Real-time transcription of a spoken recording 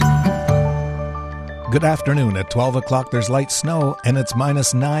Good afternoon. At 12 o'clock, there's light snow, and it's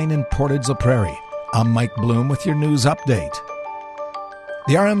 -9 in Portage la Prairie. I'm Mike Bloom with your news update.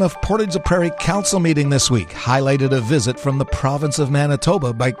 The RM of Portage la Prairie Council meeting this week highlighted a visit from the province of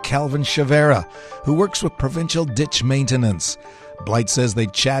Manitoba by Calvin Chavera, who works with provincial ditch maintenance. Blight says they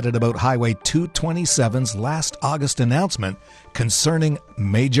chatted about Highway 227's last August announcement concerning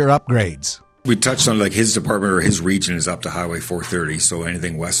major upgrades. We touched on his department or his region is up to Highway 430, so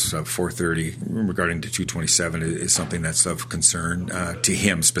anything west of 430 regarding to 227 is something that's of concern to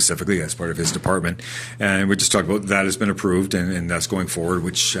him specifically as part of his department. And we just talked about that has been approved and that's going forward,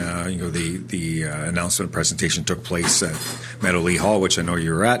 which the announcement presentation took place at Meadow Lee Hall, which I know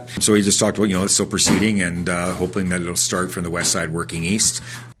you were at. So he just talked about it's still proceeding and hoping that it'll start from the west side working east.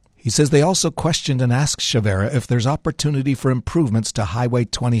 He says they also questioned and asked Chavera if there's opportunity for improvements to Highway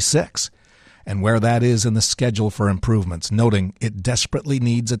 26. And where that is in the schedule for improvements, noting it desperately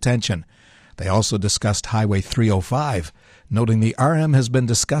needs attention. They also discussed Highway 305, noting the RM has been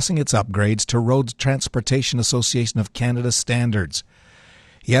discussing its upgrades to Road Transportation Association of Canada standards.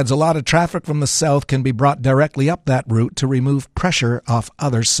 He adds a lot of traffic from the south can be brought directly up that route to remove pressure off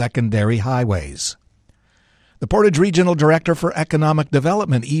other secondary highways. The Portage Regional Director for Economic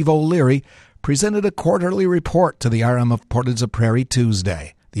Development, Eve O'Leary, presented a quarterly report to the RM of Portage la Prairie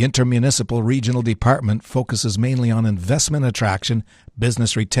Tuesday. The Intermunicipal Regional Department focuses mainly on investment attraction,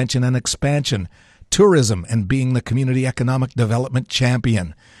 business retention and expansion, tourism, and being the community economic development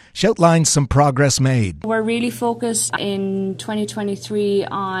champion. She outlines some progress made. We're really focused in 2023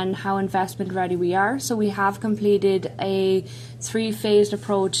 on how investment ready we are. So we have completed a 3-phased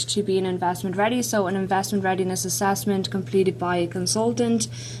approach to being investment ready. So an investment readiness assessment completed by a consultant,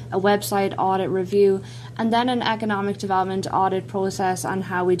 a website audit review, and then an economic development audit process on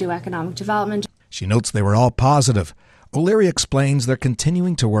how we do economic development. She notes they were all positive. O'Leary explains they're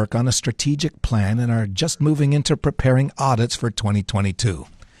continuing to work on a strategic plan and are just moving into preparing audits for 2022.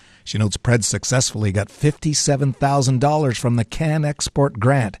 She notes Pred successfully got $57,000 from the Can Export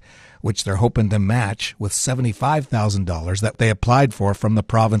Grant, which they're hoping to match with $75,000 that they applied for from the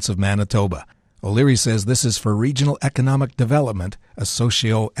province of Manitoba. O'Leary says this is for regional economic development, a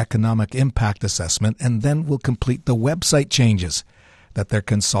socio-economic impact assessment, and then will complete the website changes that their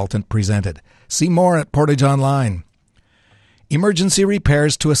consultant presented. See more at Portage Online. Emergency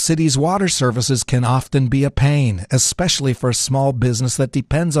repairs to a city's water services can often be a pain, especially for a small business that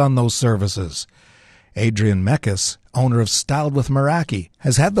depends on those services. Adrian Mekas, owner of Styled with Meraki,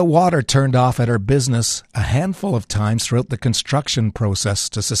 has had the water turned off at her business a handful of times throughout the construction process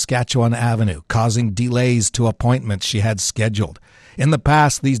to Saskatchewan Avenue, causing delays to appointments she had scheduled. In the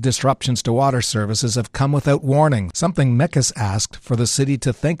past, these disruptions to water services have come without warning, something Mekas asked for the city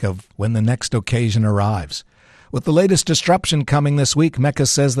to think of when the next occasion arrives. With the latest disruption coming this week, Mekas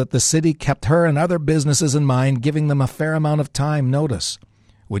says that the city kept her and other businesses in mind, giving them a fair amount of time notice,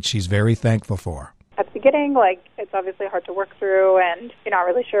 which she's very thankful for. At the beginning, it's obviously hard to work through and you're not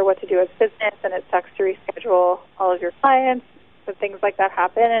really sure what to do as business, and it sucks to reschedule all of your clients. So things like that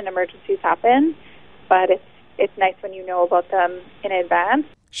happen and emergencies happen, but it's nice when you know about them in advance.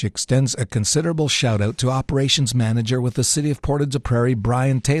 She extends a considerable shout-out to Operations Manager with the City of Portage la Prairie,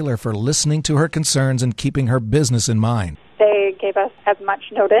 Brian Taylor, for listening to her concerns and keeping her business in mind. They gave us as much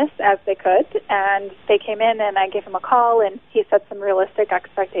notice as they could, and they came in and I gave him a call, and he set some realistic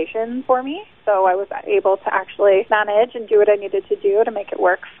expectations for me. So I was able to actually manage and do what I needed to do to make it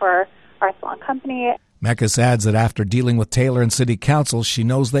work for our salon company. Mekas adds that after dealing with Taylor and City Council, she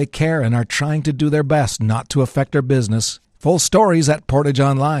knows they care and are trying to do their best not to affect her business. Full stories at Portage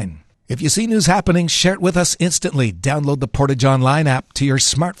Online. If you see news happening, share it with us instantly. Download the Portage Online app to your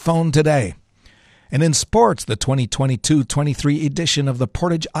smartphone today. And in sports, the 2022-23 edition of the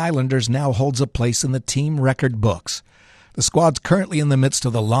Portage Islanders now holds a place in the team record books. The squad's currently in the midst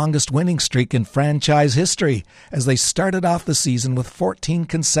of the longest winning streak in franchise history, as they started off the season with 14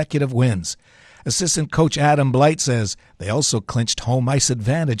 consecutive wins. Assistant coach Adam Blight says they also clinched home ice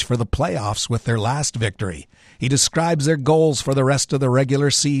advantage for the playoffs with their last victory. He describes their goals for the rest of the regular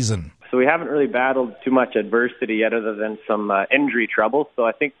season. So we haven't really battled too much adversity yet other than some injury trouble. So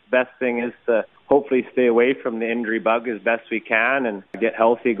I think the best thing is to hopefully stay away from the injury bug as best we can and get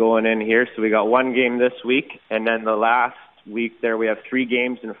healthy going in here. So we got one game this week, and then the last week there we have 3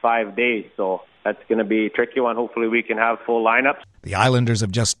 games in 5 days. So that's going to be a tricky one. Hopefully we can have full lineups. The Islanders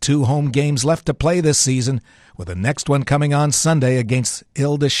have just 2 home games left to play this season, with the next one coming on Sunday against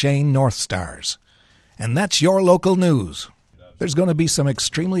Ile-des-Chênes North Stars. And that's your local news. There's going to be some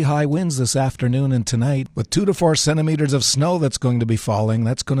extremely high winds this afternoon and tonight, with 2 to 4 centimeters of snow that's going to be falling.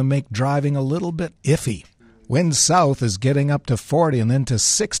 That's going to make driving a little bit iffy. Wind south is getting up to 40 and then to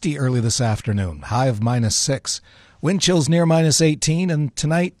 60 early this afternoon, high of -6. Wind chills near -18, and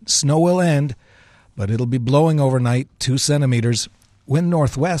tonight snow will end, but it'll be blowing overnight 2 centimeters. Wind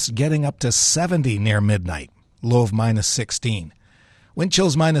northwest getting up to 70 near midnight, low of -16. Wind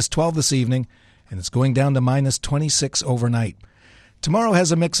chills -12 this evening, and it's going down to -26 overnight. Tomorrow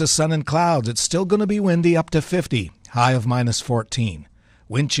has a mix of sun and clouds. It's still going to be windy up to 50, high of -14.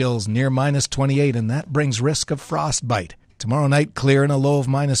 Wind chills near -28, and that brings risk of frostbite. Tomorrow night clear and a low of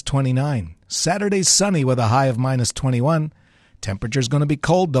 -29. Saturday's sunny with a high of -21. Temperature's going to be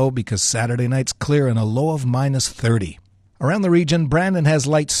cold, though, because Saturday night's clear and a low of -30. Around the region, Brandon has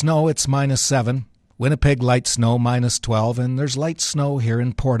light snow. It's -7. Winnipeg, light snow, -12. And there's light snow here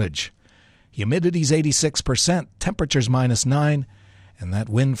in Portage. Humidity's 86%. Temperature's -9. And that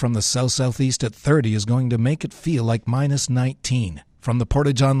wind from the south-southeast at 30 is going to make it feel like -19. From the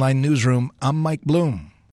Portage Online Newsroom, I'm Mike Bloom.